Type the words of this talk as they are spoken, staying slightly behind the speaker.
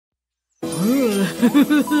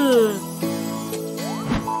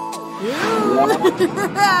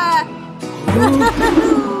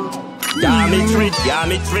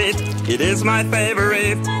Yummy treat, it is my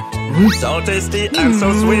favorite. So tasty and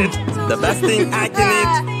so sweet, the best thing I can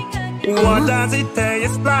eat. What does it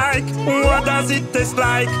taste like? What does it taste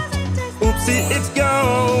like? Oopsie, it's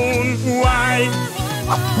gone. Why?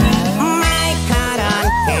 My cotton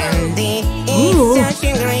candy is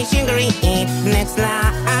so sugary, it looks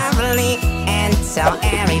lovely and so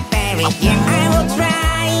airy-fairy. Yeah, I will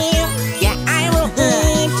try you, yeah, I will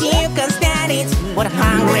eat you, 'cause that is what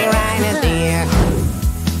hungry rhinos do.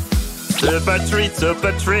 Super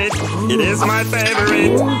treat, it is my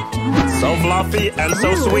favorite. So fluffy and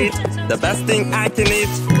so sweet, the best thing I can eat.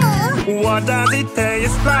 What does it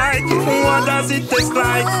taste like? What does it taste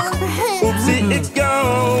like? Oopsie, it's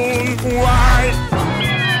gone. Why?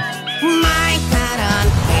 My cotton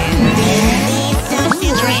candy is so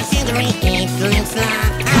sugary, it looks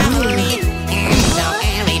lovely and so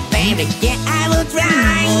airy-fairy. Yeah, I will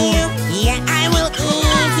try you, yeah, I will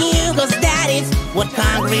eat you, 'cause that is what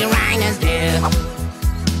hungry rhinos do.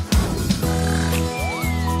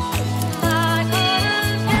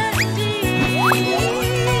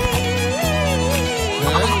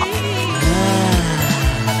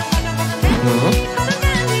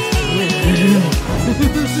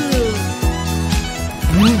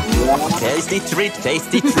 Tasty treat,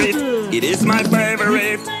 it is my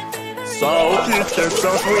favorite. So cute and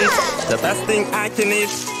so sweet, the best thing I can eat.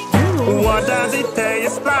 What does it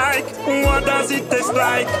taste like? What does it taste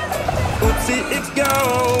like? Oopsie, it's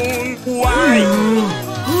gone. Why?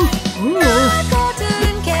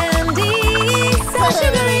 Cotton candy, so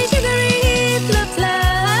sugary, it looks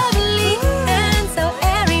lovely and so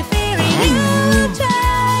airy-fairy. I'll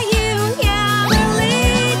try you, yeah, I'll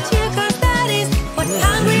eat you, 'cause that is what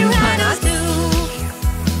hungry rhinos do.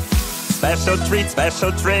 Special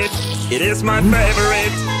treat, it is my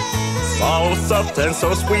favorite. So soft and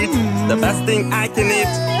so sweet, the best thing I can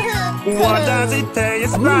eat. What does it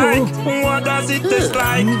taste like? What does it taste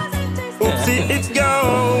like? Oopsie, it's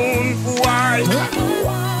gone. Why?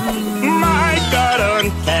 My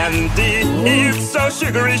cotton candy is so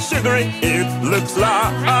sugary, it looks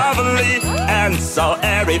lovely and so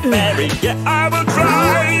airy-fairy. Yeah, I will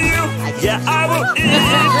try you, yeah, I will eat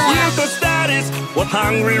you, 'cause that is what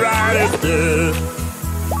hungry rhinos do.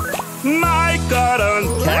 My cotton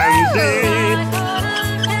candy.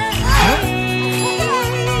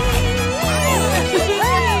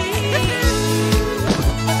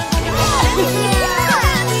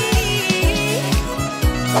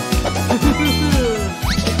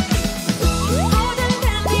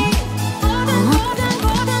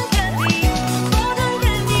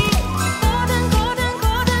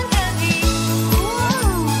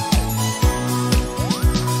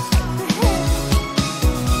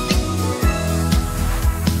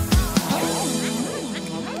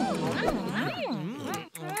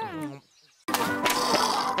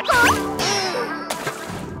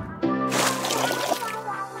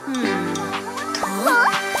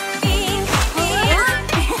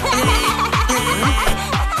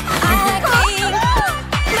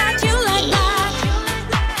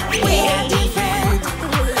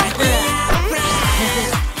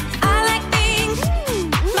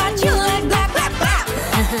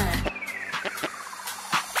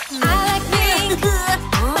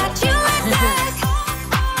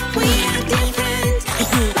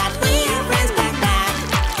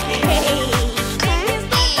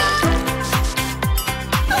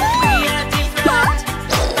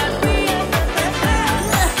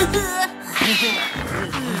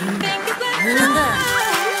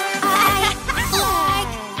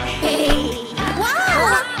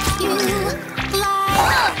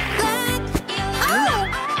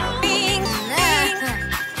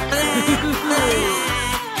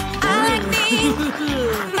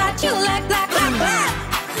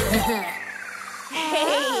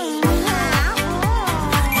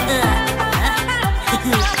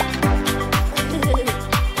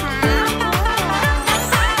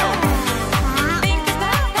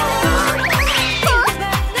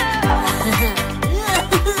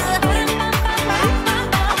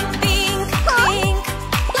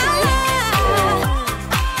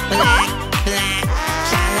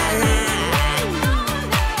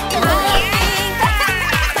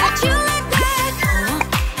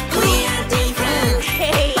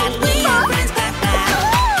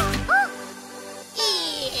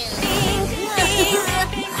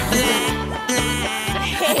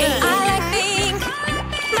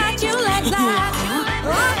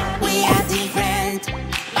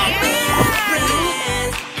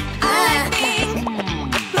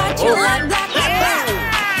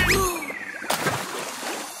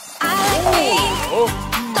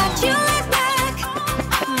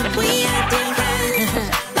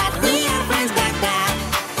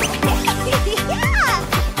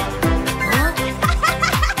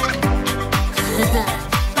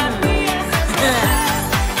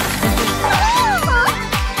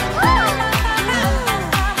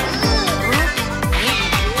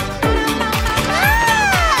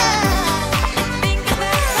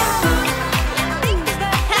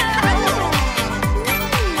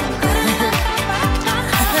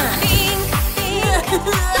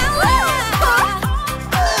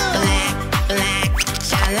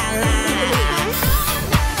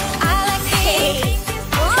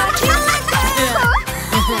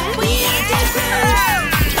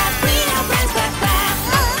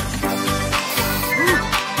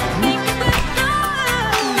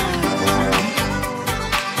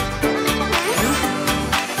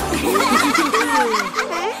 Wow!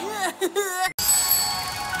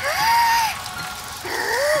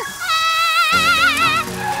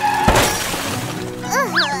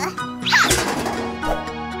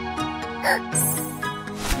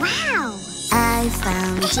 I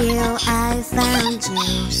found you.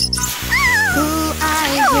 Who are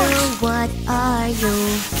you? What are you?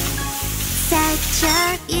 Such a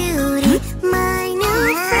beauty, my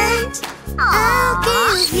new friend. I'll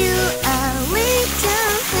give you a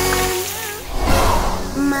little hand.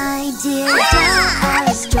 My dear doll,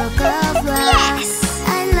 a stroke of love.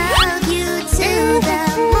 I love you to the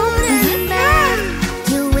moon and back.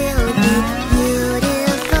 You will be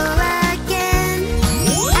beautiful again.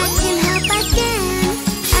 I can help again.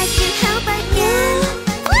 I can help again.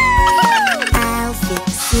 I'll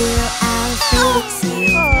fix you. I'll fix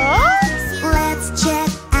you. Let's check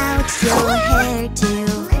out your hair too.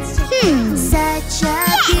 Such a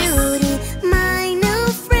beauty, my new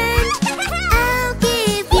friend. I'll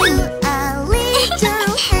give you a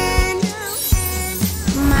little hand.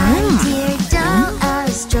 My dear doll, a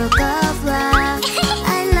stroke of love.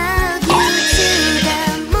 I love you to the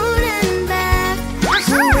moon and back.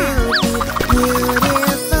 You will be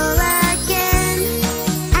beautiful again.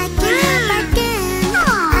 I can help again.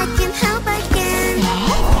 I can help again.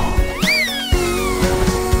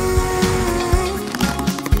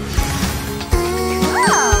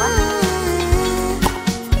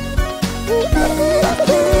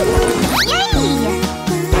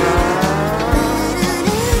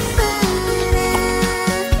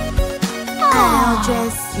 I'll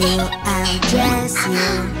dress you.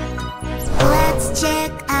 Let's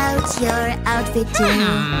check out your outfit too.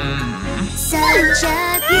 Such a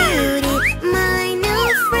beauty, my new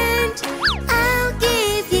friend. I'll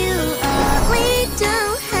give you a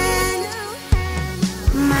little hand.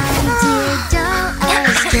 My dear doll, a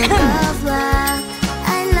stroke of love. I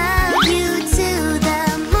love you to the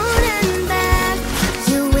moon and back.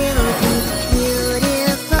 You will be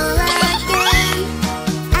beautiful again.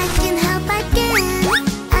 I can help again.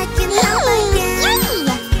 I can help again.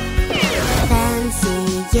 Fancy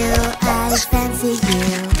you, I fancy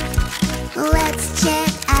you. Let's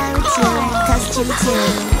check out your costume too.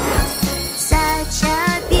 Such a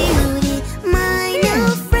beauty, my new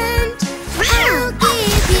friend. I'll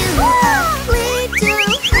give you a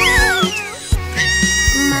little hand.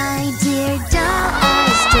 My dear doll, a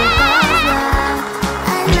stroke of love.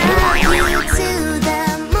 I love you to the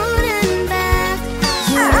moon and back.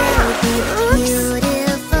 You will be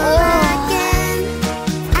beautiful again.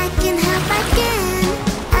 I can help again.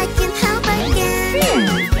 I can help again.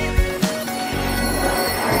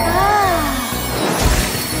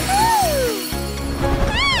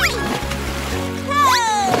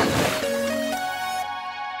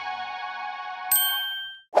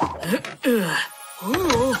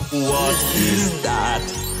 What is that?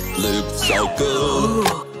 Looks so good.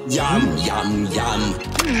 Yum, yum, yum.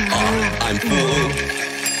 Oh, I'm full.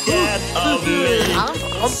 Get of me.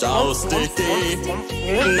 So sticky.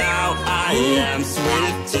 Now I am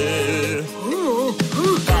sweet too.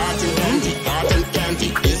 Cotton candy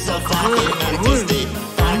is so fluffy and tasty.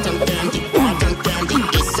 Cotton candy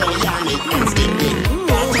is so yummy and sticky.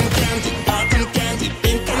 Cotton candy,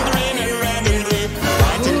 pink and green and red and blue.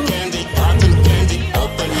 Cotton candy,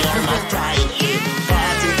 open your mouth, try it.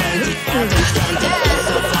 Cotton candy is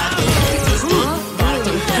so fluffy and tasty.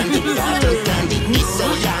 Cotton candy is so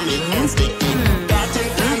yummy and sticky. Cotton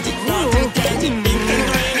candy, pink and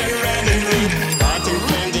green and red and blue. Cotton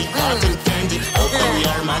candy, open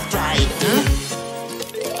your mouth, try it.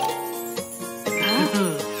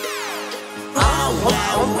 Oh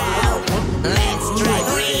wow, let's try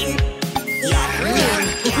green. Yum,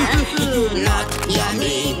 not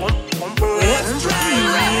yummy. Let's try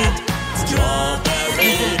red.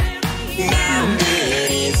 Strawberry. Now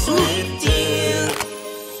it is sweet too.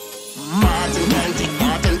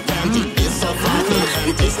 Cotton candy is so fluffy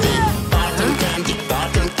and tasty. Cotton candy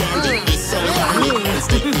is so yummy and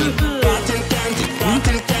sticky.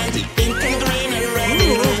 Cotton candy, pink and green and red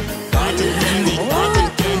and blue. Cotton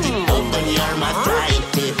candy, open your mouth, try it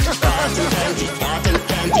too. Cotton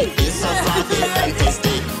candy is so fluffy and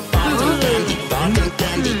tasty. Cotton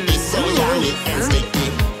candy is so yummy and sticky.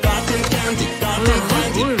 Cotton candy,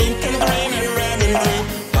 pink and green and red and blue.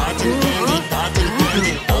 Cotton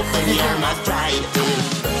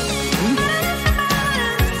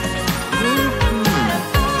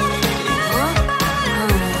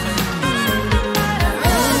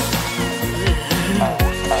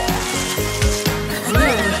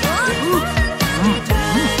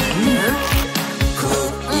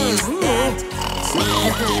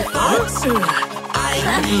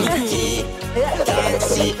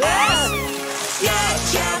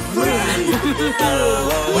go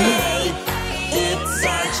away. It's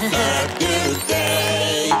such a good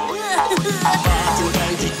day.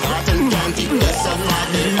 Cotton candy is so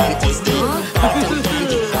fluffy and tasty. Cotton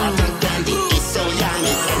candy is so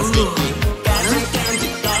yummy and sticky. Cotton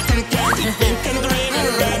candy, pink and green and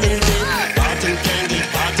red and blue. Cotton candy,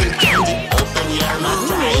 open your mouth,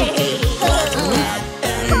 try it.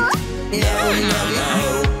 No,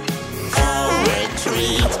 our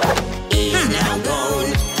treat is now gone.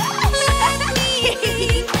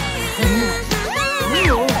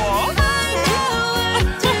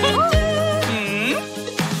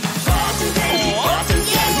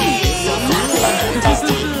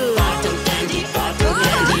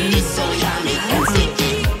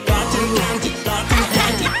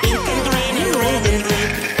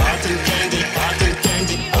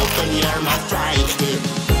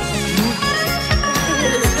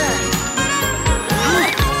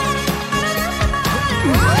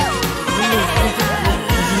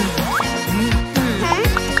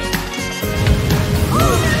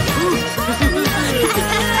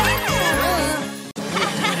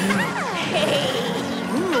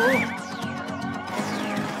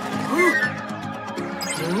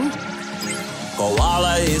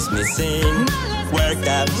 Koala is missing, where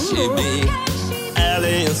can she be?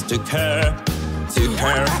 Aliens took her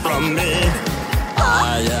from me.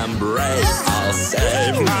 I am brave, I'll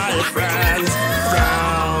save my friends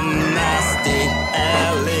from nasty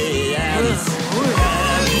aliens.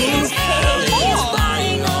 Aliens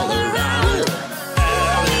flying all around.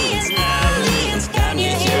 Aliens, can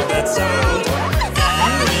you hear that sound?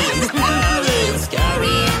 Aliens,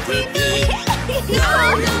 scary and creepy. No,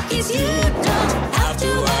 kiss you don't have to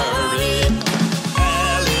worry.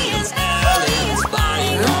 Aliens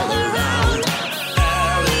flying all around.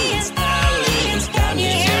 Aliens, can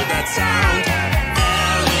you hear that sound?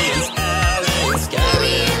 Aliens,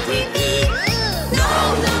 scary and creepy. No,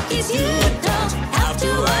 kiss you don't have to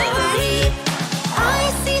worry. I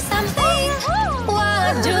see something.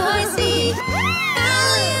 What do I see?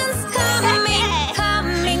 Aliens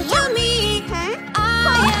coming to me. I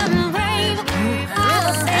am brave.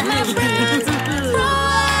 I'll save my friends from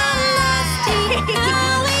nasty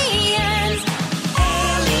aliens.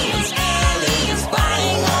 Aliens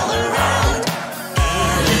flying all around.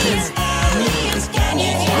 Aliens, can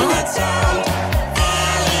you hear that sound?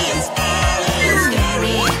 Aliens,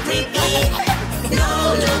 scary and creepy. No,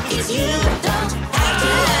 kiss you don't have to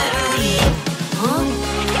worry.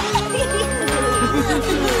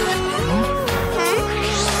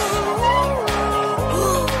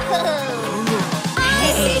 I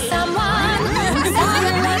see someone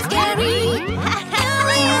scary.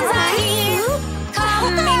 Aliens are here,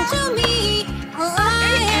 coming to me. I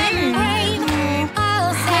am brave.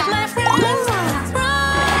 I'll save my friends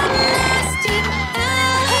from nasty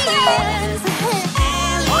aliens.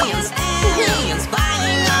 Aliens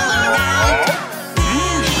flying all around.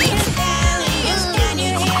 Aliens, can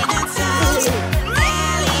you hear that sound?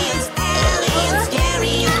 Aliens,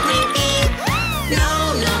 scary and creepy. No,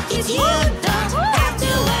 kiss you don't have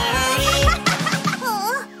to worry.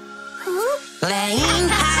 Playing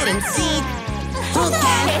hide and seek. Who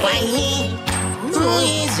can find me? Who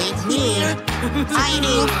is it here?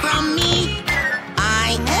 Hiding from me.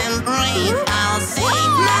 I am brave. I'll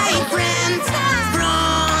save my friends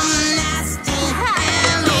from nasty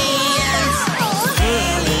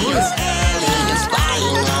aliens. Aliens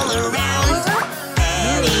flying all around.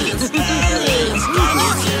 Aliens, can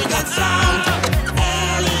you hear that sound?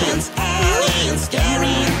 Aliens,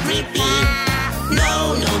 scary and creepy. No,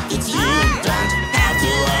 kids, you don't have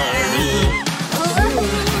to worry.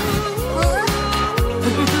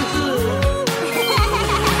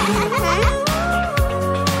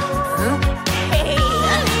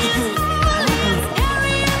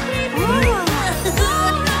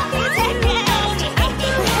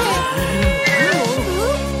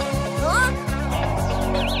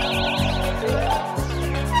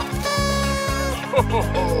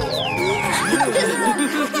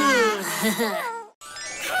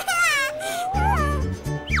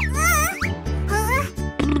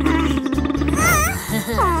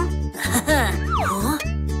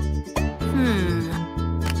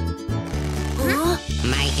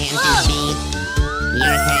 My hand is big,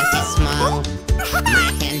 your hand is small. My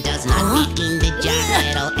hand does not fit in the jar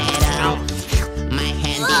at all. My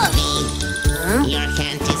hand is big, your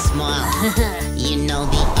hand is small. You know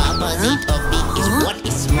the opposite of big is what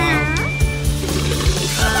is small.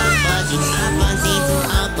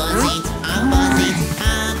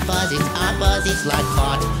 Opposites like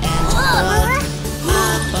hot and cold.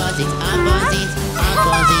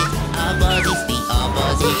 Opposites, the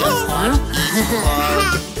opposite of hot is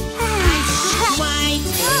cold.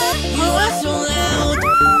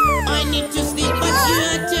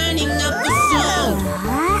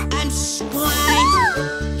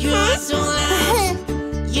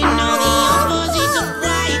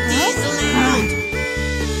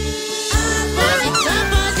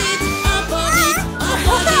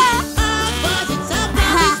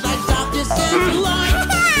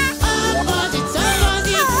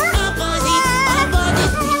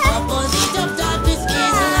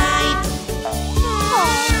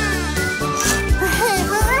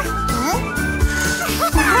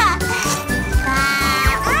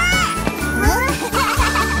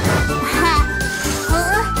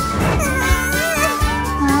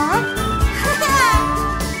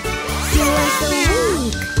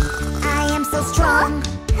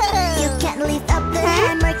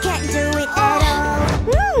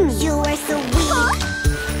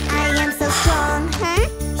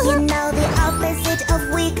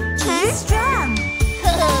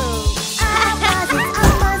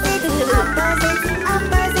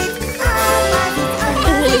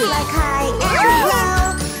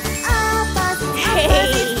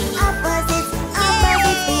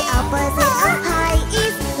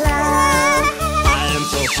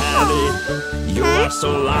 so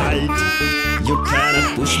light. You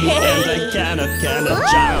cannot push me and I cannot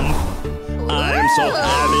jump. I'm so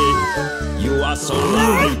heavy, you are so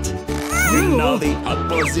light. You know the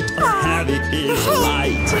opposite of heavy is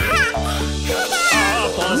light.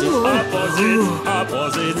 Opposite, opposite,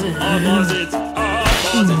 opposite, opposite,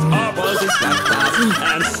 opposite, opposite, like fast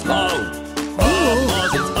and slow.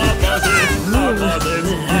 Opposite, opposite,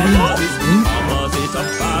 opposite, opposite, opposite of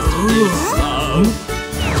fast is slow.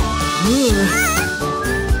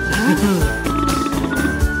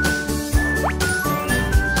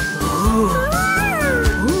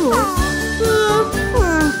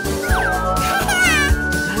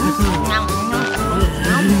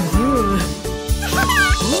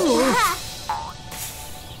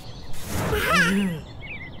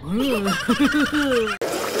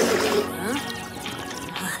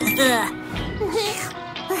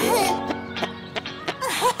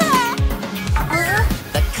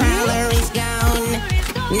 The color is gone.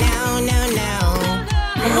 No, no, no.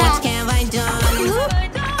 What have I done?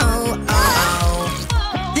 Oh, oh, oh.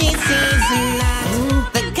 This is not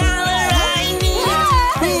the color I need.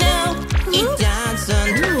 No, it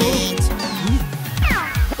doesn't fit.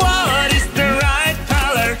 What is the right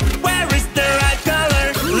color? Where is the right color?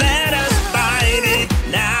 Let us find it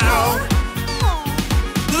now.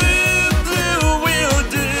 Blue, blue will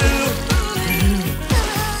do.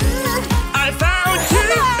 I found you.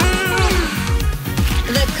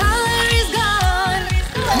 The color is gone.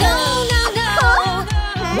 No, no, no.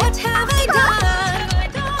 What have I done?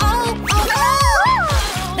 Oh, oh, oh.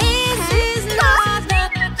 This is not the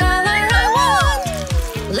color I want.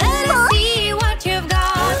 Let us see what you've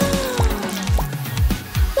got.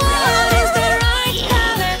 What is the right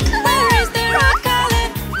color? Where is the right color?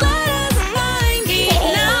 Let us find it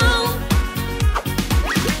now.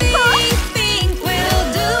 Think will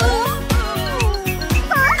do.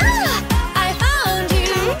 I found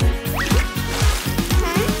you.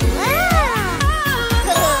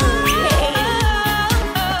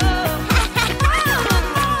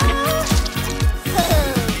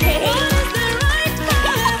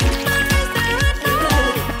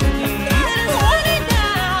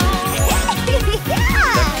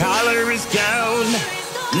 The color is gone.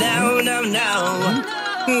 No, no, no.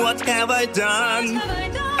 What have I done?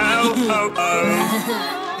 Oh, oh,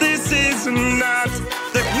 oh. This is not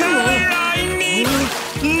the color I need.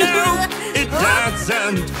 No, it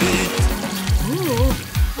doesn't fit.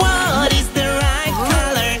 What is the right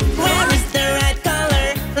color? Where is the right color?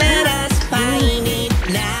 Let us find it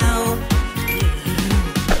now.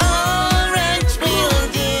 Orange will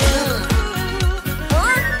do.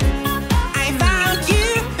 I found you.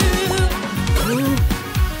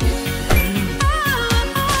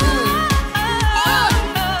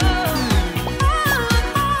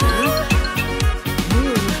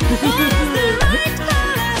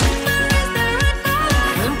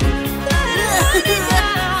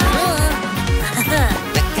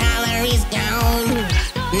 The color is gone.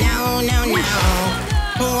 No, no, no.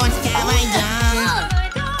 What have I done?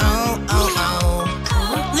 Oh, oh, oh.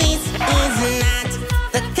 This is not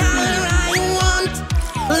the color I want.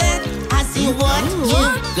 Let us see what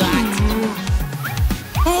you've got.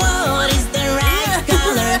 What is the right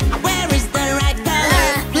color? Where is the right color?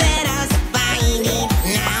 Let us find it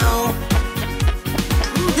now.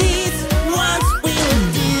 This ones will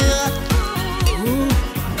do.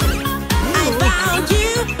 I found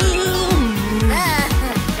you.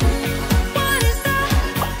 What is the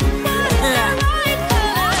right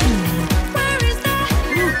color? Where is the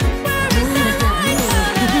right color? Let us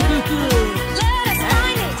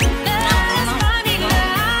find it. Let us find it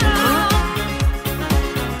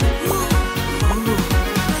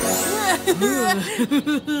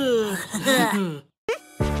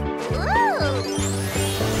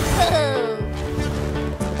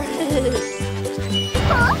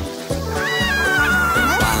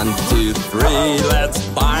One, two, three, let's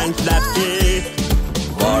find that key.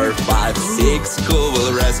 4, 5, 6, who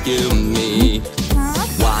will rescue me?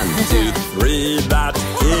 1, 2, 3, that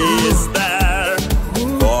key is there.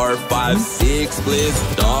 4, 5, 6, please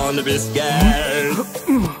don't be scared. 1,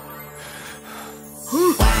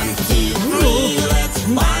 2, 3, let's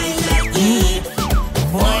find that key.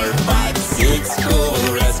 4, 5, 6, who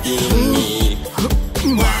will rescue me?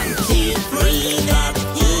 1, 2, 3, that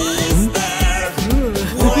key is there.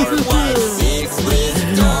 4, 5, 6, please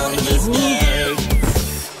don't be scared.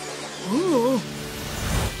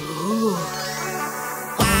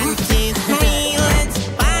 1, 2, 3, let's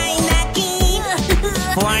find that key.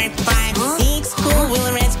 4, 5, 6, who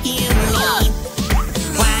will rescue me?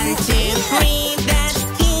 1, 2, 3, that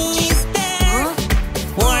key is there.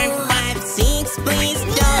 4, 5, 6, please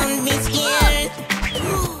don't be scared.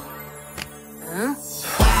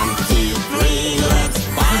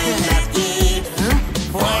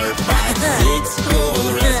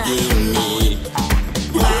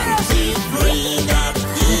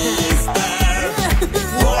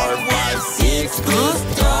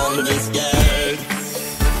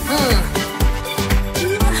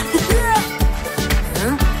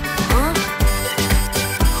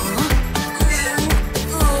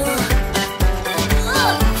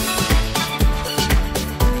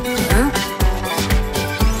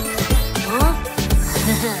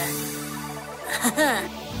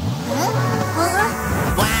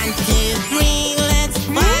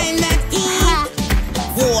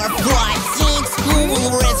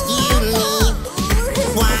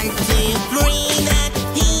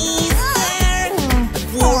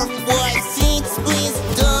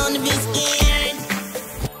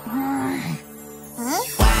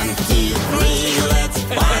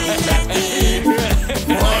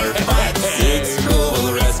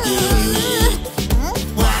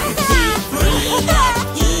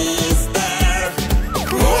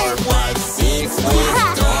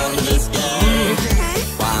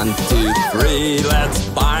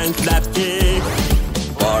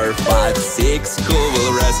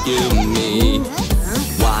 rescue me.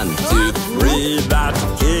 1, 2, 3, that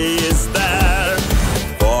key is there.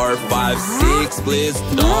 4, 5, 6, please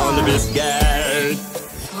don't be scared.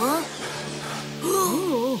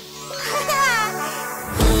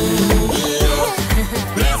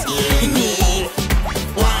 Rescue me.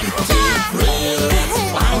 1, 2, 3, let's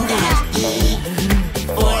find that key.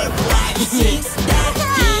 4, 5, 6, that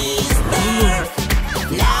key is there.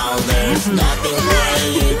 Now there's nothing for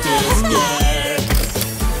you to scare.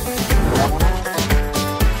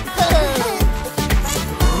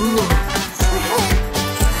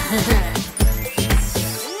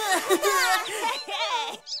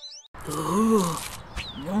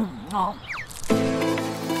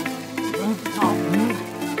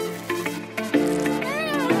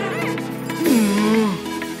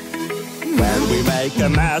 When we make a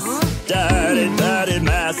mess, dirty, dirty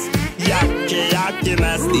mess, yucky, yucky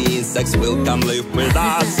mess, the insects will come live with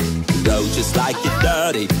us. Roaches like it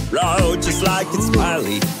dirty, roaches like it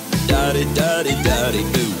smelly. Dirty, dirty, dirty,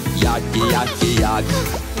 ooh, yucky, yucky, yuck.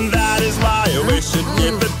 That is why we should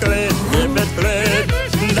keep it clean, keep it clean.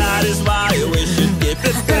 That is why we should keep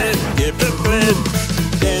it clean, keep it clean.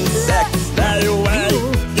 Insects, stay away,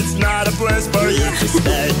 it's not a place for you to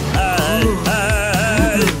stay. Hey,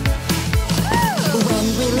 hey. When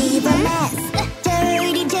we leave a mess,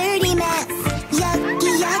 dirty, dirty mess,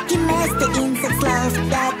 yucky, yucky mess, the insects love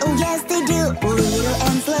that, oh yes they do. Little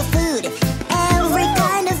ants love food, every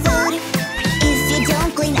kind of food. If you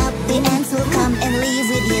don't clean up, the ants will come and live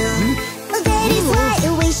with you. That is why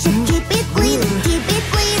we should keep it clean, keep it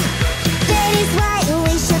clean. That is why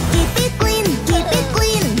we should keep it clean, keep it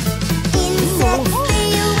clean. Insects,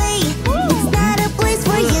 stay away, it's not a place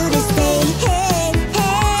for you to stay. Hey,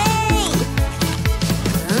 hey.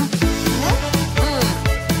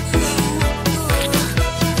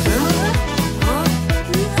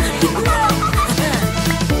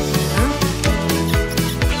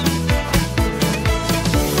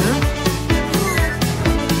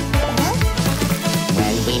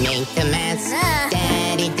 When we make a mess,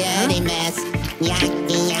 dirty, dirty mess,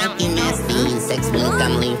 yucky, yucky mess, the insects will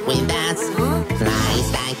come live with us. Flies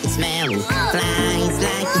like it's smelly, flies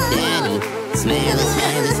like it's dirty, smelly,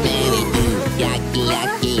 smelly, smelly, ooh, yucky,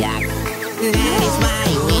 yucky, yuck. That is why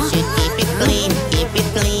we should keep it clean, keep it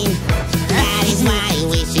clean. That is why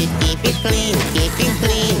we should keep it clean, keep it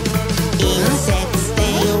clean. Insects,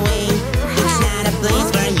 stay away, it's not a place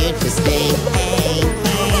for you to stay. Hey,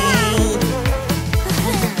 hey.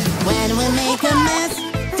 When we make a mess,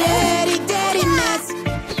 dirty, dirty mess,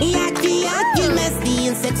 yucky, yucky mess, the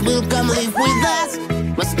insects will come live with us.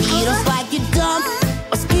 Mosquitoes like it dump,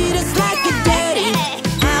 mosquitoes like it dirty.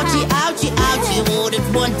 Ouchie, ouchie, ouchie, wouldn't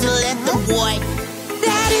want to let them boy.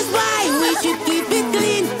 That is why we should keep it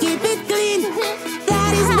clean, keep it clean.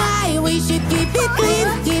 That is why we should keep it clean,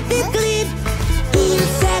 keep it clean.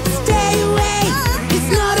 Insects, stay away, it's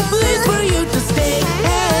not a place for you to stay.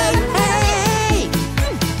 Hey, hey.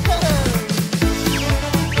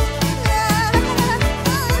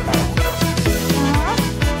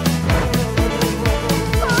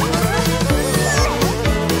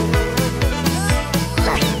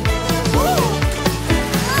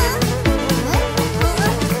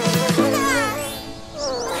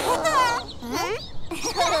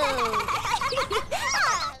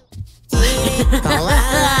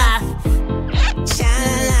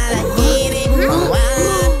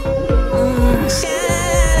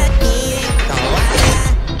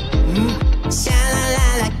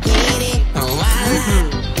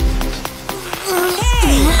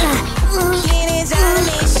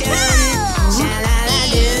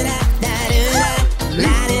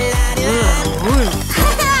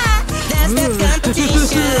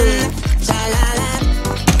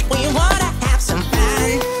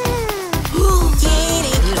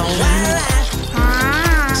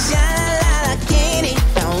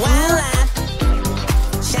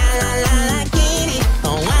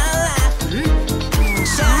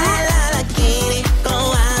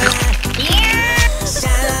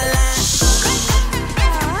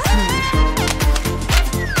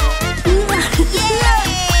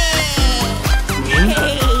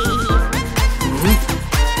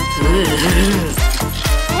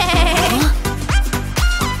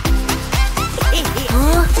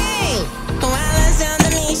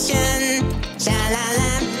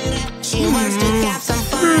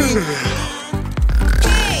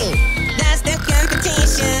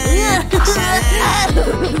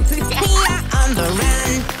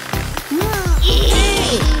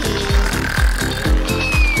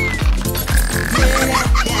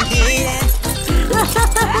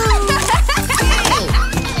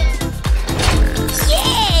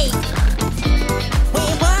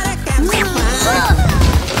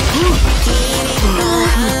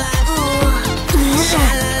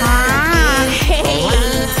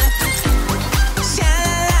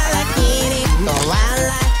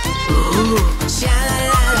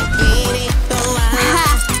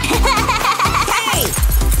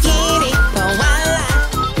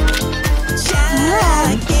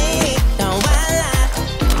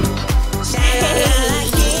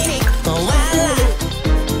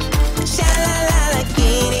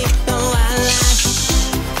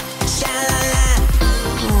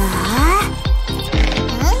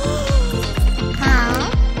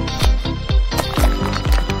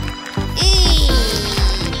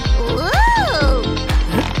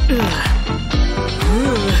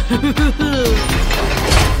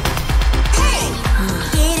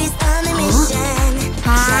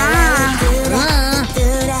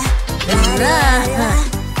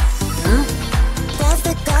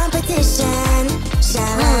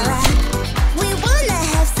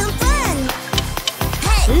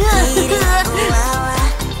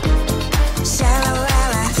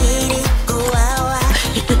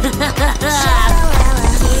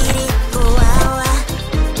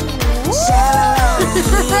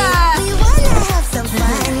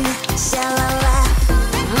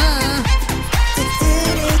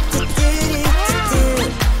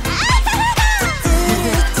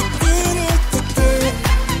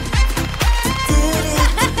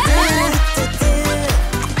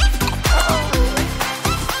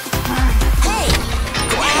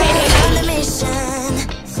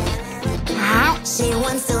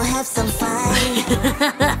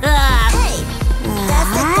 Hey,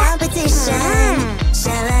 that's the competition.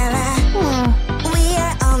 Sha-la-la, we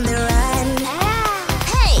are on the run.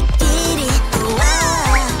 Hey, giddy,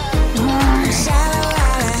 wow.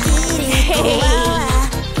 Sha-la-la, giddy,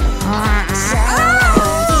 wow. Sha-la-la,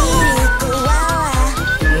 giddy, wow.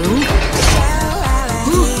 Sha-la-la,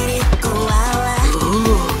 giddy, wow.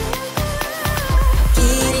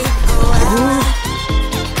 Giddy, wow.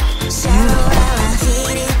 Sha-la-la,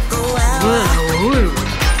 giddy, wow.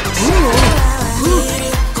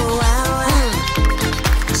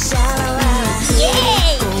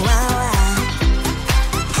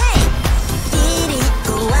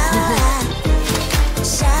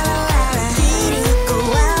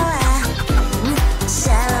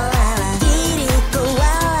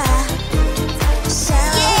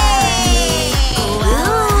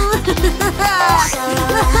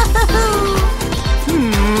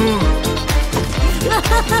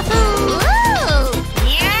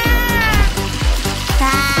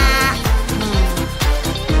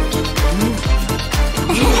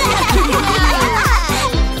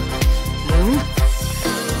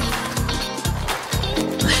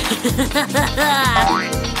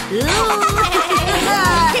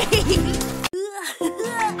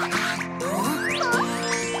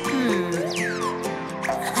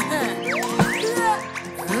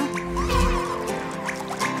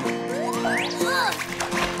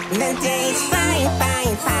 The day's fine,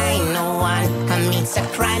 fine, fine. No one commits a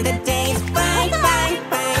crime. The day's fine, fine,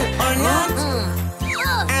 fine, or not.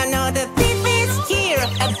 I know the thief is here,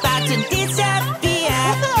 about to disappear.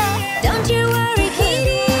 Don't you worry,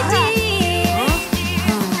 Kitty dear.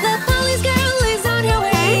 The police girl is on her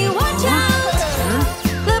way. Watch out!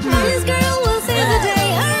 The police girl will save the day.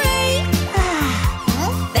 Hooray!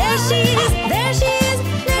 There she is, there she is.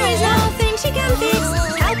 There is nothing she can fix.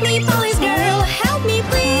 Help me, police girl, help me,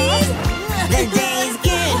 please. The day's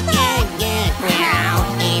good, good, good. Now,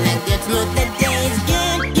 in a good mood. The day's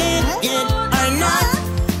good, good, good, or not.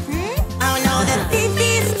 Oh no, the thief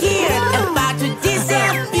is here, about to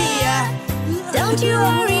disappear. Don't you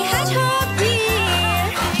worry, hedgehog dear.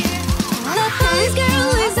 The police girl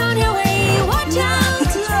is on her way. Watch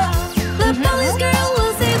out! The police girl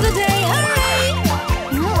will save the day. Hooray!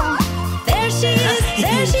 There she is,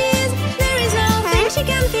 there she is. There is nothing she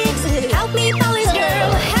can fix. Help me, police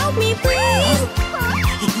girl, help me, please.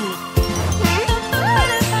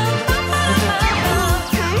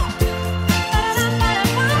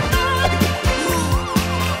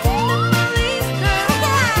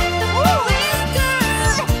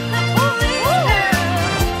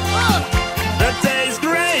 The day's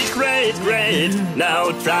great, great, great.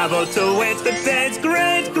 Now travel to it. The day's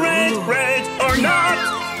great, great, great, or not.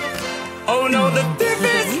 Oh no, the thief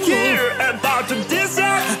is here, about to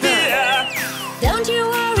disappear. Don't you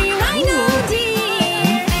worry, Rhino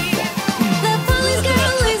dear. The police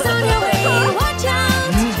girl is on her way. Watch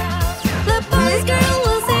out! The police girl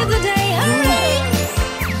will save the day. Hooray!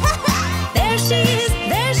 There she is,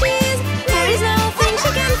 there she is. There is nothing she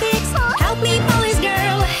can fix. Help me, police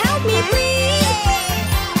girl, help me, please.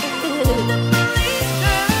 The police girl.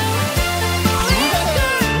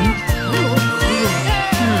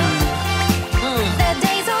 The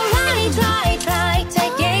day's alright, right, right.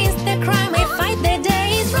 Against the crime we fight. The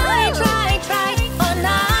day's right, right, right, or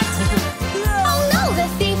not. Oh no, the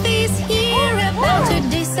thief is here, about to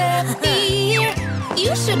disappear.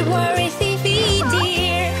 You should worry, thiefy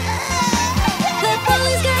dear. The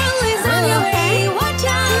police girl is on your way. Watch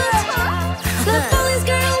out! The police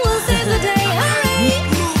girl will save the day. Hooray!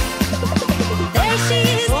 There she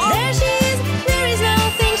is, there she is. There is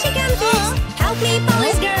nothing she can fix. Help me,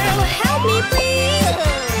 police girl, help me, please.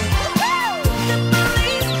 The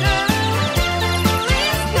police girl,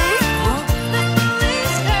 the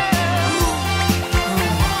police girl, the police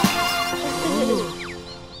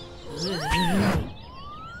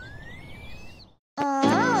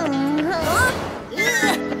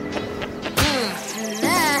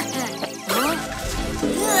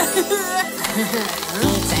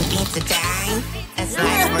Pizza, pizza time. A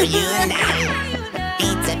slice for you and I.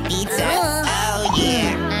 Pizza, pizza, oh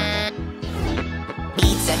yeah.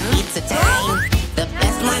 Pizza, pizza time. The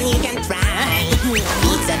best one you can try.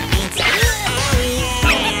 Pizza, pizza, oh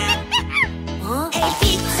yeah. Hey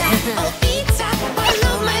pizza, oh pizza, I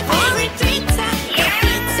love my favorite pizza. Hey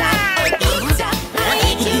pizza, oh pizza, I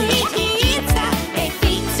hate to eat pizza. Hey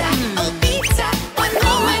pizza, oh pizza, I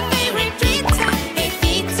love my favorite pizza. Hey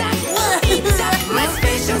pizza, oh pizza, my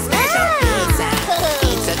special, special pizza.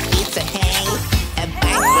 Pizza, pizza, hey, a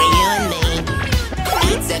bite for you and me.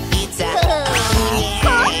 Pizza, pizza, oh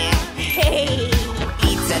yeah. Hey,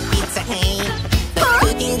 pizza, pizza, hey, the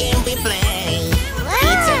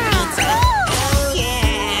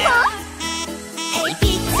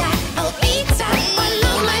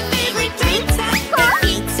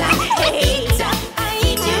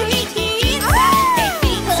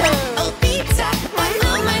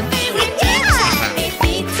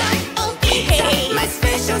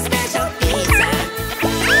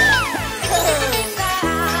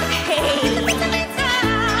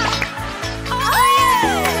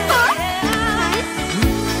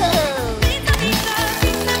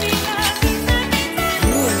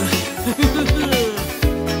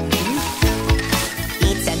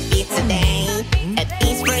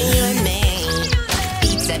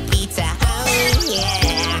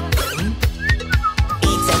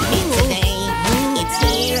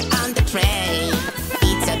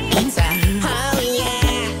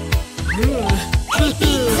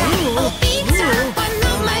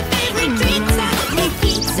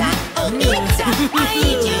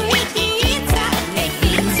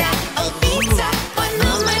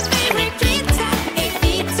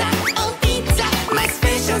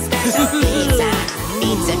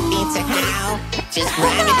Just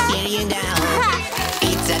grab it, here you go.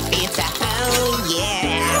 Pizza, pizza, oh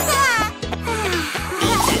yeah.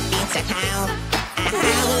 Pizza, pizza, how I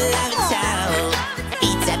love it so.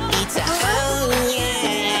 Pizza, pizza, oh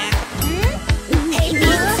yeah. Hey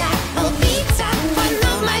pizza, oh pizza, one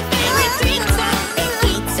of my favorite pizza. Hey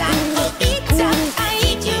pizza, oh pizza, I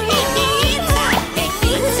eat you pizza. Hey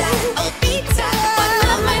pizza, oh pizza, one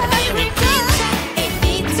of my favorite pizza. Hey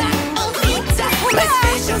pizza, oh pizza, my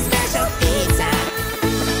special, special pizza.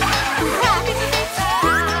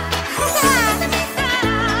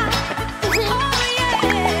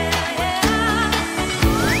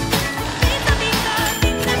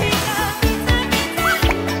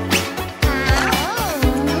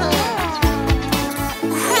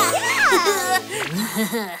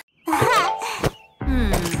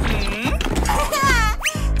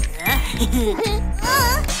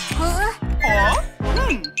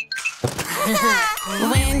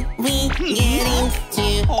 When we get into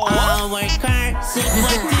our car seat,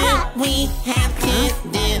 what do we have to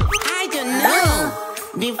do? I don't know.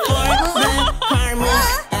 Before the car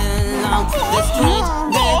moves along the street,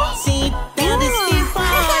 the seat belt is here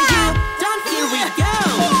for you. Don't here we go.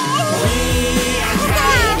 We are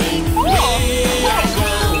driving, we are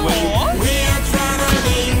going, we are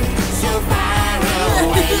traveling so far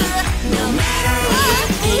away. No matter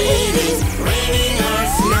if it is raining or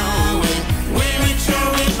snowing, we make sure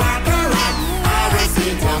we buckle up, our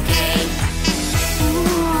seat's okay.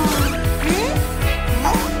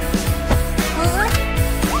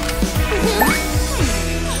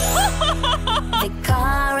 The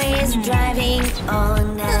car is driving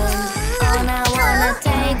on and I wanna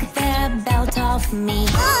take the belt off me.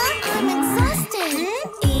 I'm exhausted.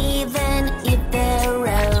 Even if the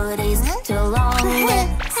road is too long, the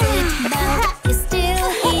seat belt is still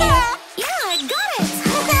here. Yeah, I got it.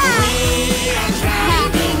 We are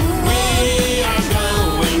driving, we are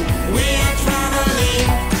going, we are traveling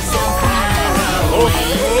so far away.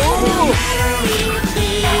 No matter if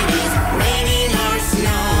it is raining or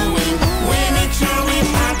snowing, we make sure we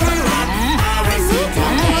buckle up, our seat's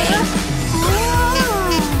okay.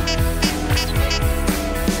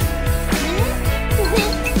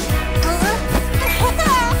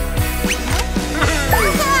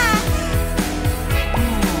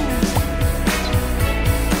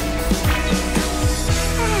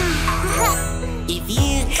 If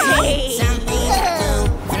you see something go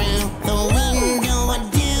through the window, what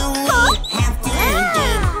do we have to do?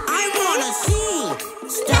 I wanna see.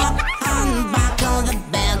 Stop, unbuckle the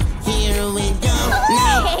belt. Here we go.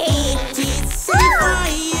 Now it is safe for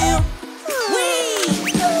you. We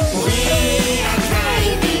are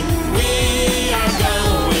driving, we are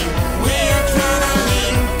going, we are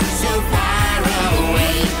traveling so far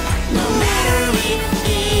away. No matter if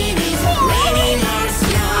it is raining or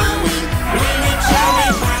snowing, we make sure we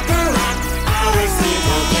buckle up, our seat's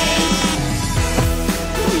okay.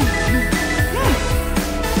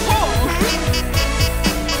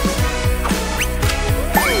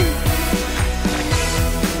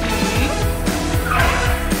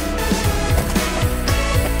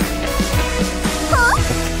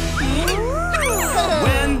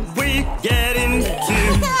 When we get into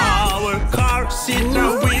our car seat,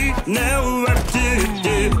 now we know what to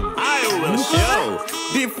do. I will show.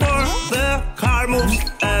 Before the car moves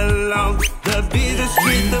along the busy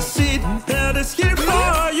street, the seat that is here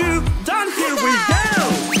for you. Down here we go.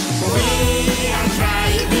 We are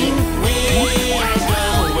driving, we are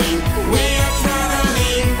going, we are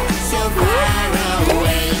traveling so far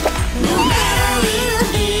away. No matter if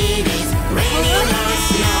it is raining or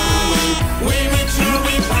snowing, we make sure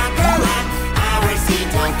we buckle up, our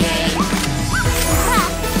seat's okay.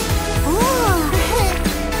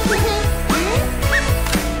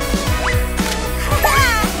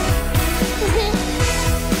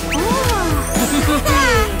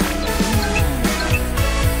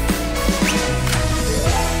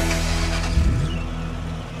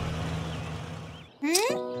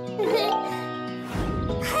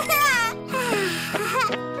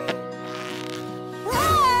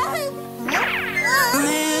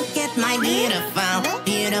 Look at my beautiful,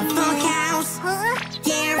 beautiful cows.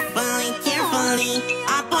 Carefully, carefully,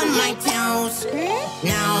 up on my toes.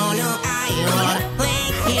 No, no, I won't play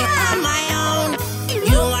here on my own.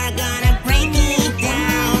 You are gonna break me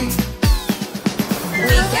down.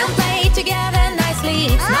 We can play together nicely.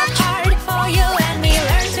 It's not hard for you and me.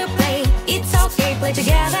 Learn to play. It's okay, play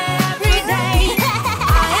together every day.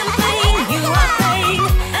 I am playing, you are playing,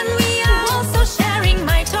 and we are also sharing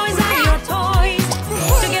my toys and your toys.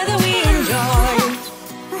 Together we enjoy.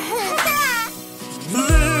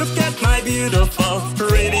 Look at my beautiful,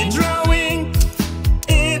 pretty drawing.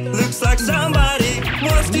 It looks like somebody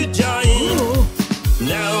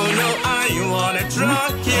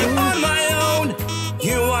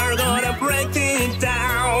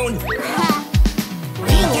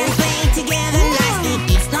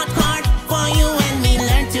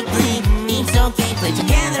play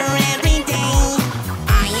together every day.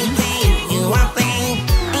 I am playing, you are playing,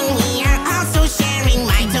 and we are also sharing.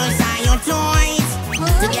 My toys are your toys.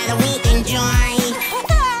 Together we enjoy.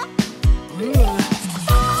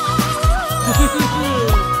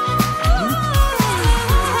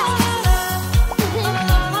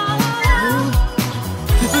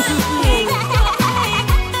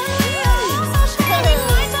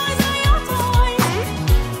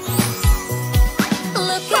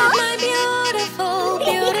 Look at my beautiful,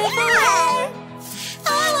 beautiful hair.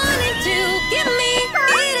 I wanted to give me,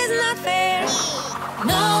 it is not fair.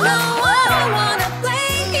 No, no, I don't wanna play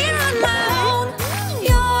here on my own.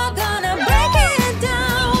 You're gonna break it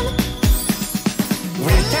down.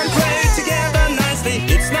 We can play together nicely.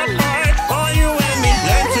 It's not hard for you and me.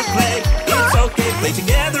 Learn to play. It's okay. Play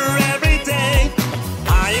together every day.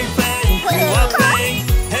 I am playing, you are playing,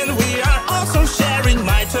 and we are also sharing.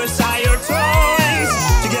 My toys are your toys.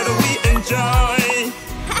 Together we enjoy.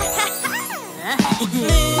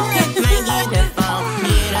 Look at my beautiful,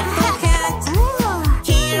 beautiful cat.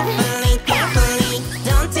 Carefully, carefully,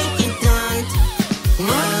 don't take it, don't.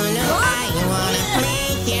 No, no, I wanna play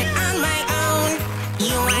here on my own.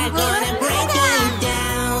 You are gonna break it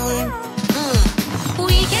down.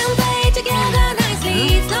 We can play together nicely.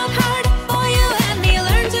 It's not hard for you and me.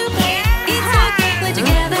 Learn to play. It's okay. Play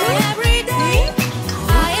together every day.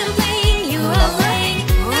 I am playing, you are playing,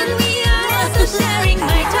 and we are also sharing.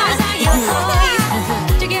 My toys are your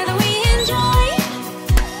toys. Together we enjoy.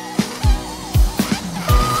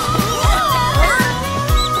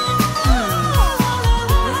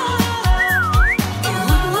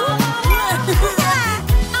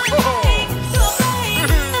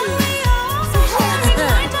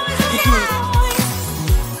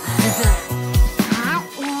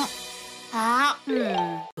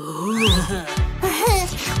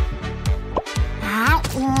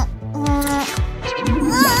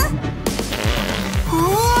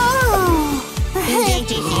 Did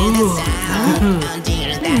you hear the sound? Oh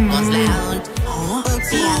dear, that was loud.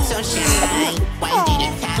 Oopsie, I'm so shy. Why did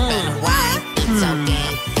it happen? Why? It's okay.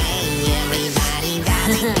 Hey, everybody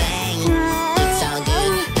does it. Hey, it's so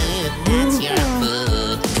good. That's your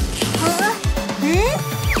food.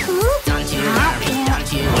 Don't you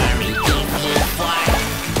worry if you fart.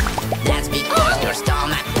 That's because your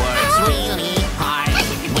stomach works really hard.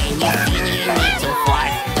 When you feel you need to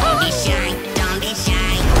fart, don't be shy, don't be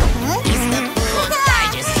shy. It's the food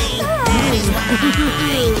digesting, that is why.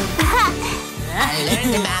 I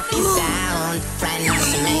learned about this sound, try not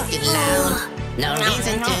to make it loud. No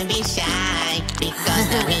reason to be shy, because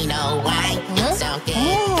now we know why. It's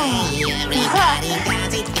okay, hey, everybody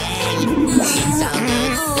does it, hey. It's so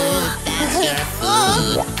good, that's your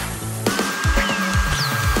food.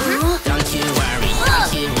 Don't you worry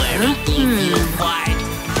if you fart.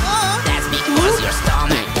 That's because your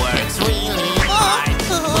stomach works really hard.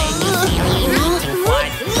 When you feel you need to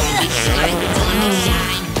fart, don't be shy, don't be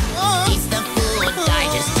shy. It's the food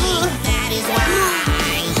digesting, that is why.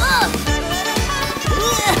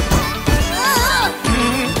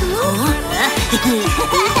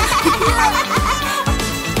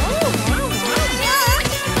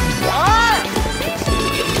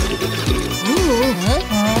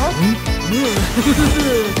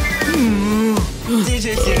 Did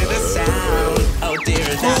you hear the sound? Oh dear,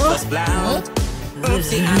 that was loud.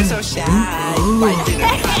 Oopsie, I'm so shy. Why didn't it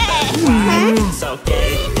happen? Why? It's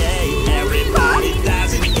okay, yay. Everybody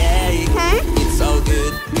does it, yay. It's so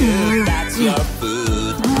good, good. That's your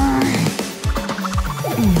food.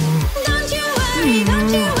 Don't you worry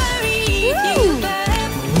if you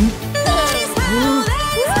burp. That is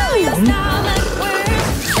how your stomach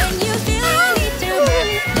works. When you feel you need to burp,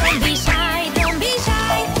 don't be shy, don't be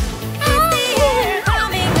shy. It's the air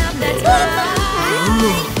coming up, that's why.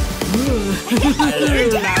 I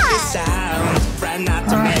learned about the sound. Try not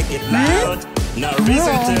to make it loud. No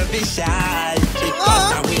reason to be shy, because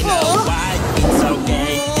now we know why. It's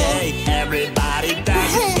okay, yay. Everybody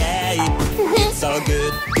does it, yay. It's so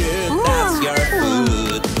good, good. That's your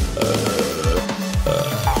food.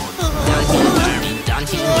 Don't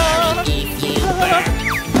you worry if you burp.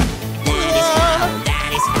 That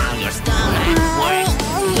is how your stomach works.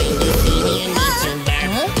 When you feel you need to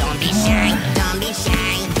burp, don't be shy, don't be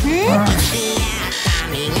shy. It's the air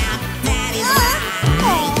coming up, that is why.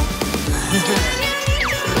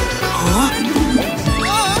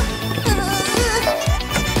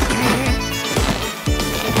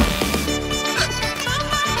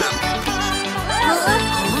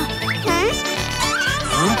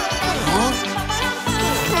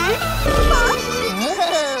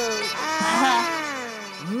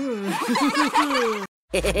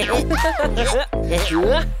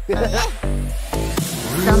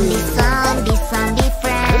 Zombie, zombie, zombie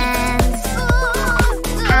friends.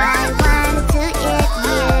 I want to eat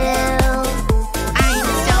you. I'm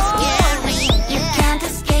so scary. You can't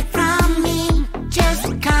escape from me. Just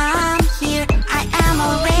come here. I am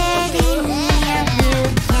already near. You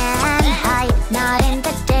can hide, not in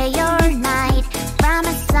the day or night, from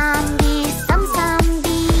a zombie, some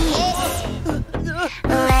zombies.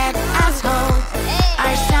 Let us hold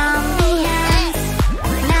our zombie hands.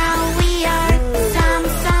 Now we are some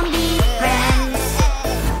zombie friends.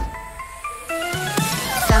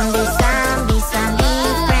 Zombie, zombie, zombie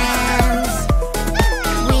friends.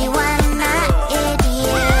 We wanna eat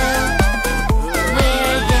you.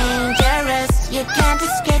 We're dangerous. You can't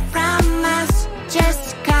escape from us.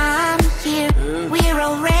 Just come here. We're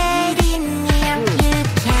already near. You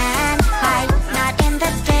can't hide, not in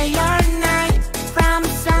the day or night, from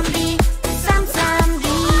zombie, some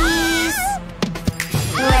zombies.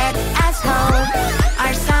 Let us hold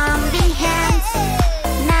our zombie hands.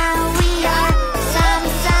 Now we are some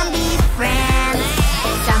zombie friends.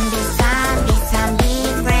 Zombie, zombie, zombie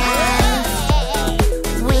friends.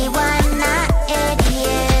 We wanna eat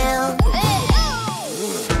you.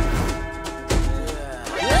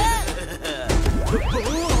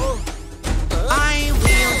 I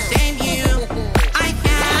will save you. I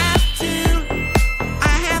have to.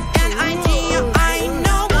 I have an idea. I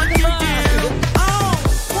know what to do. Oh,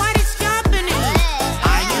 what is happening?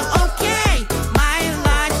 Are you okay? My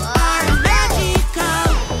lights are magical.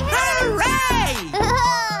 Hooray!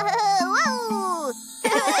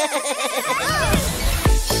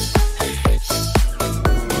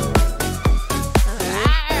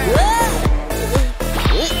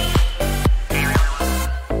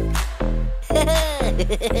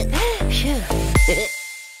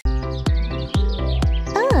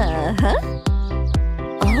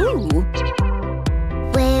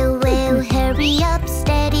 Well, well, hurry up,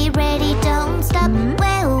 steady, ready, don't stop.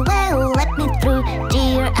 Well, well, let me through,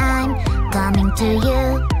 dear, I'm coming to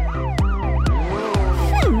you.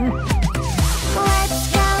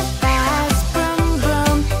 Let's go fast, vroom,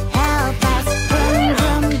 vroom, help us, vroom,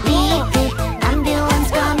 vroom, beep, beep, ambulance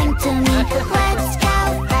coming to me. Let's go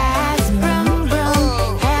fast, vroom,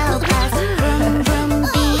 vroom, help us, vroom, vroom,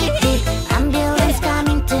 beep, beep, ambulance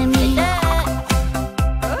coming to me.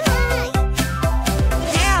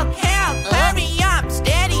 Help, help, hurry up,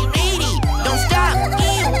 steady, ready, don't stop.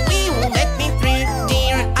 Ew, ew, let me through,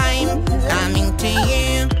 dear, I'm coming to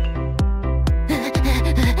you.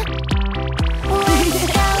 Let's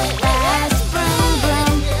go fast, vroom,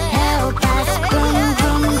 vroom, help us, vroom,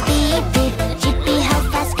 vroom, beep, beep, jippy, how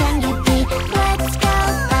fast can you be? Let's go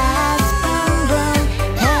fast, vroom, vroom,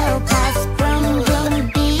 help us, vroom, vroom,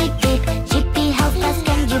 beep, beep, jippy, how fast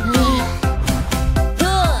can you be?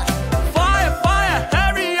 Fire, fire,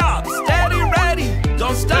 hurry up, steady, ready,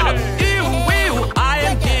 don't stop. Ew, ew, I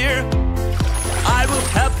am here. I will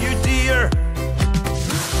help you, dear.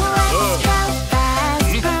 Let's go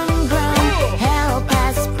fast, vroom, vroom, help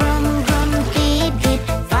us, vroom, vroom, beep, beep,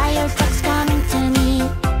 fire trucks coming to me.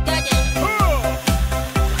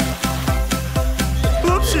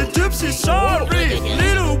 Oopsie doopsie, sorry.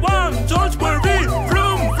 Little one, don't worry.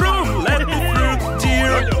 Vroom, vroom, let me through,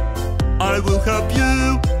 dear. I will help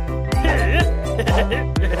you.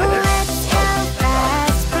 Let's go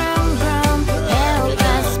fast, vroom, vroom, help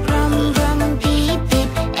us, vroom, vroom, beep, beep,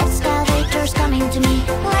 excavators coming to me.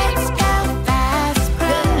 Let's go fast,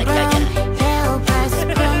 vroom, vroom, help us,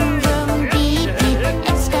 vroom, vroom, beep, beep,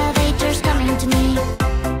 excavators coming to me.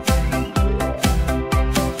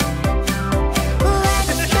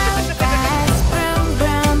 Let's go fast, vroom,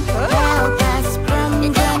 vroom, help us, vroom,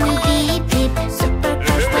 vroom, beep, beep,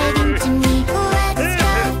 supercars waiting to me. Let's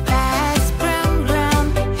go fast, vroom, vroom,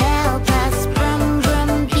 help us, vroom,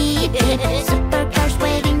 vroom, beep, beep, supercars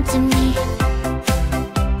waiting to me.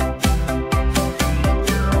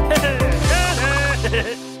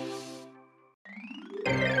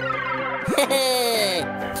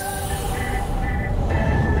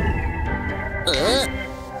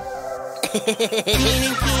 Kitty,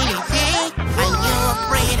 kitty, hey, are you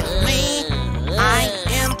afraid of me? I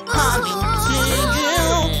am coming to you.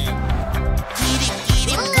 Kitty,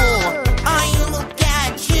 kitty, boy, I will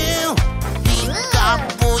get you. Big up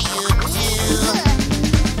for you too.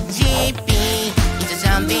 JP, it's a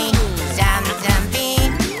zombie, zombie, zombie.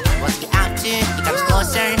 What's he up to? He comes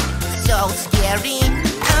closer, so scary.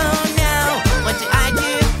 Oh no, what do I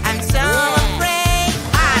do? I'm so afraid.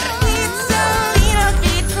 It's a little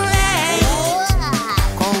bit late.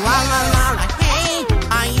 Koala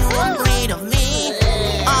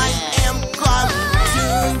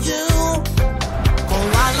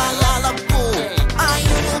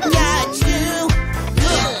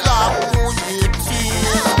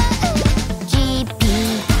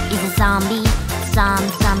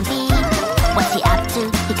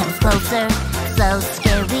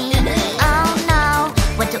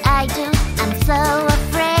I do? I'm so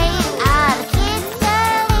afraid our kid's a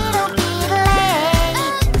little bit late.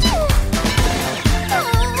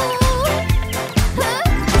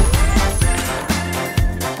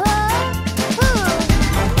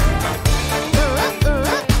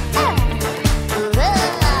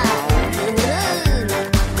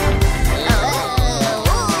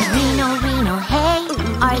 Reno, Reno, hey,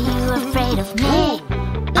 are you afraid of me?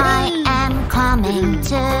 I am coming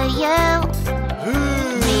to you.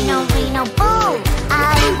 Reno, Reno, boo, I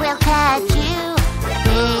will catch you.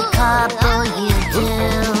 Peekaboo, you do.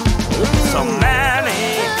 So many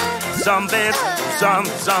zombies, some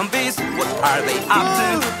zombies. What are they up to?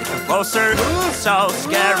 Getting closer, so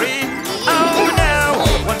scary. Oh no,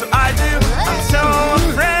 what do I do? I'm so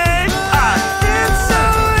afraid. It's a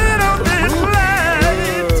little bit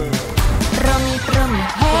late. Brummy, brummy,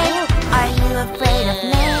 hey, are you afraid of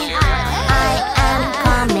me? I am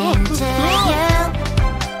coming to you.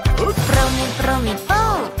 Brummy, brummy,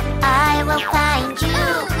 boo, I will find you.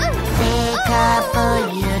 Peekaboo,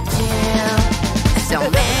 you too. So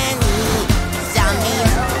many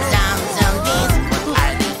zombies, some zombies. What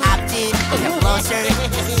are they up to? Getting closer,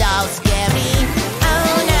 so scary.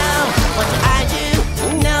 Oh no, what do I do?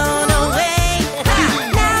 No, no way.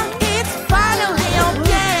 Now it's finally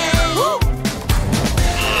okay.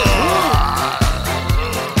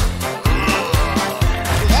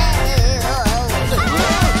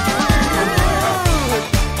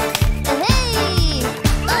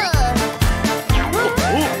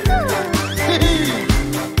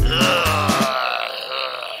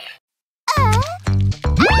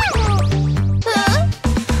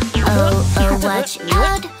 Watch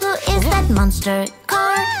out, who is that monster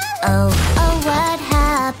car? Oh, oh, what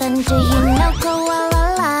happened to you, no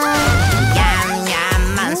koala? Yum, yum,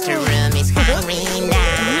 monster room is hungry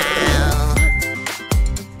now.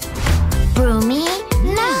 Broomy?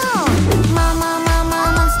 No! Mama, mama,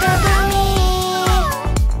 monster Broomy!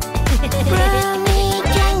 Broomy,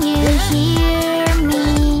 can you hear me?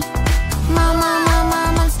 Mama, mama,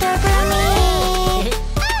 monster Broomy!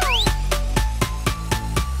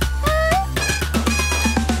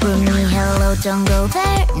 Broomy, hello, don't go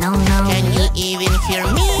there, no, no. Can you even hear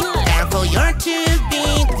me? Careful, you're too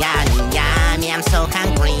big. Yummy, yummy, I'm so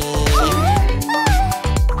hungry.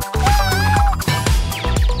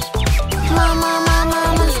 Mama, mama,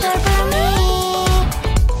 monster Broomy!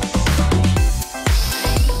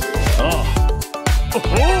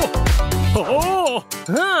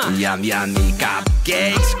 Yum yummy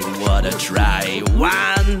cupcakes. Who wanna try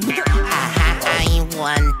one? I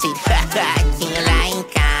want it. Here I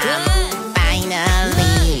come.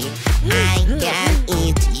 Finally, I can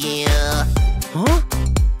eat you.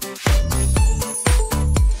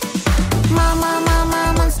 Mama, mama,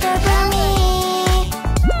 monster Broomy!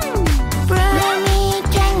 Broomy,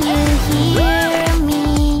 can you hear me?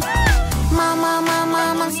 Mama, mama,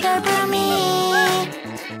 monster Broomy!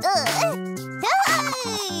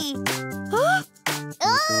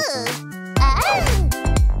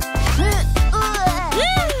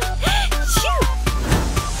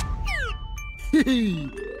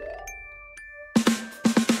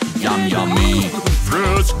 Yum yummy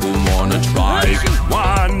fruits. Who wanna try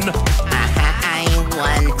one? I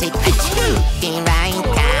want it. Here I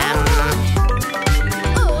come.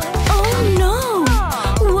 Oh no!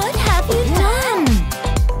 What have you done?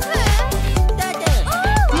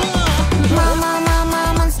 Mama, mama,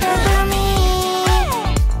 monster Broomy!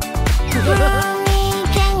 Broomy,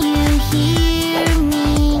 can you hear me?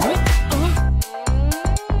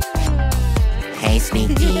 Hey,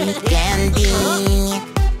 sweetie candy,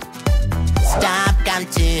 stop, come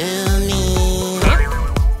to me.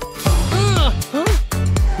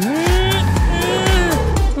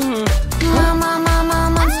 Mama, mama,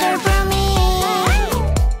 monster Broomy!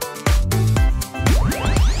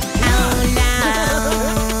 Oh no,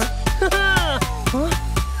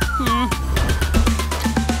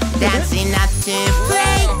 that's enough to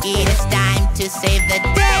play. It is time to save the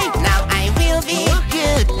day. Now I will be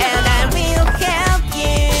good and I will help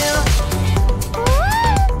you.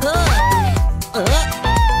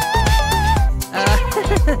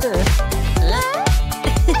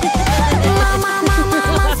 Mama, mama,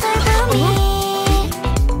 monster Broomy!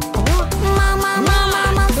 Mama, mama,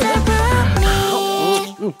 monster Broomy!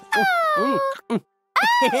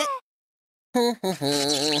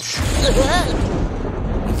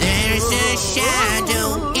 There's a shadow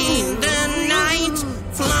in the night,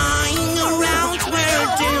 flying around. Where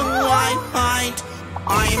do I hide?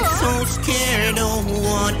 I'm so scared of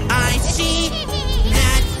what I see.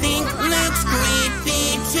 That thing looks creepy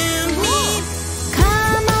to me.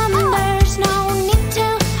 Come on, there's no need to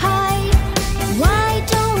hide. Why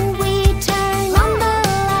don't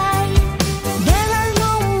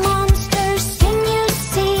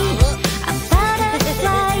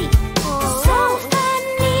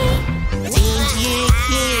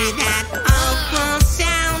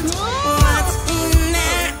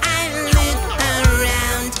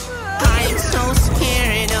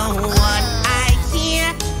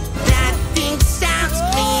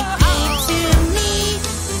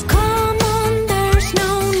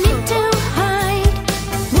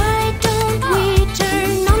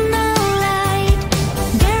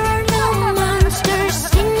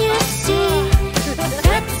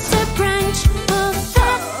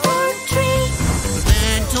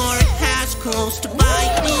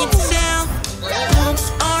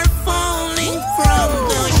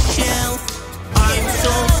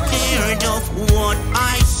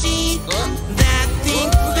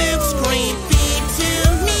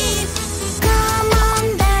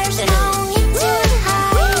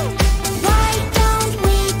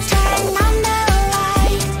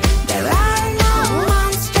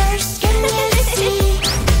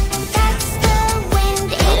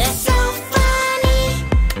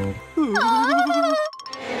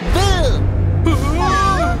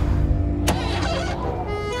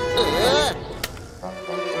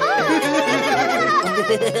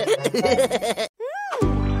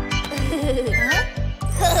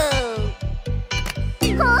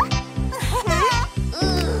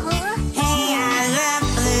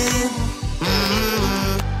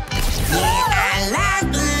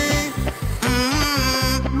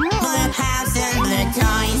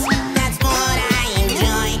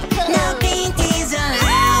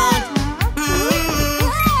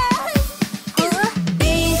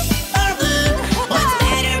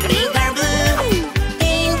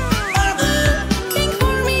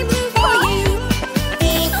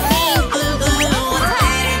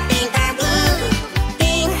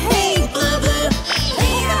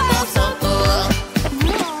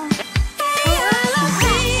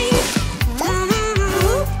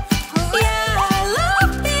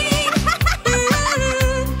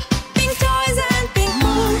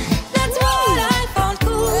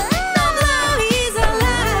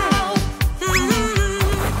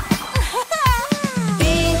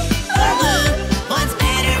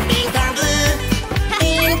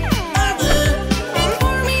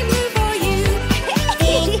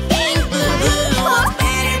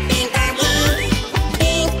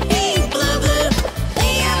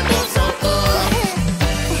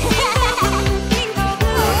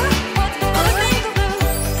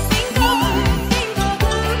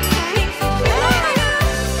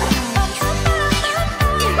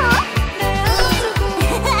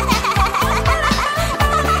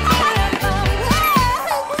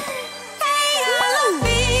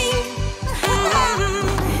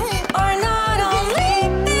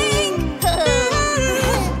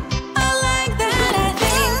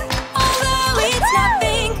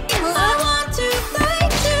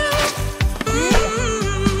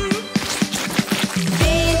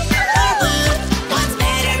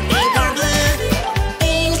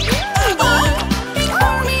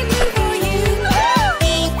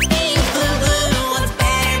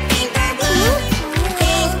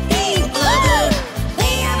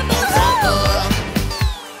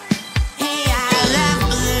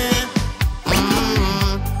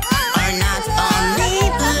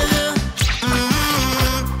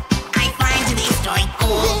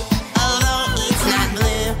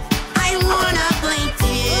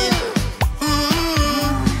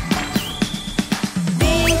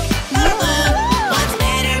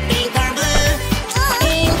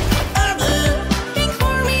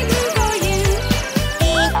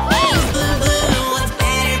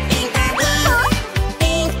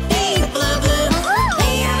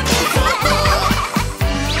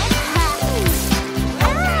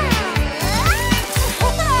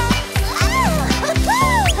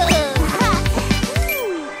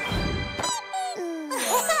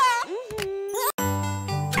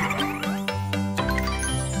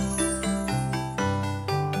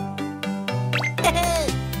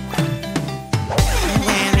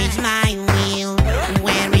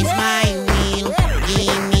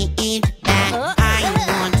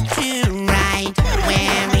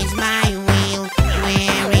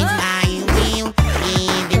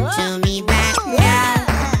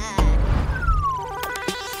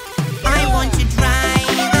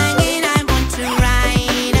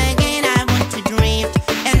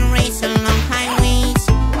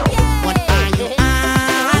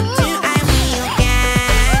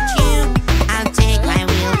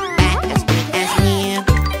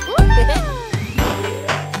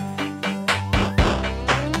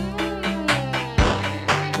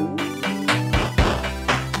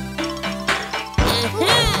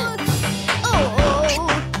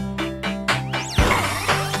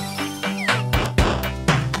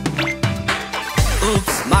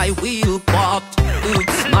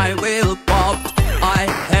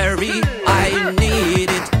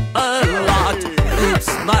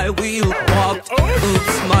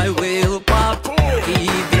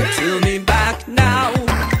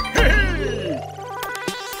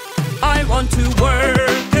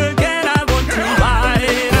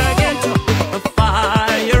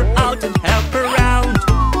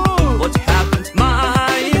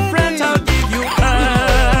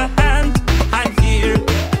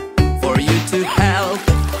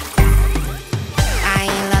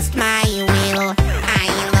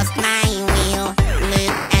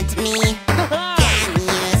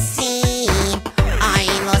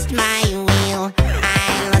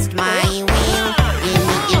Give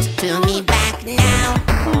me it to me back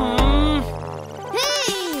now.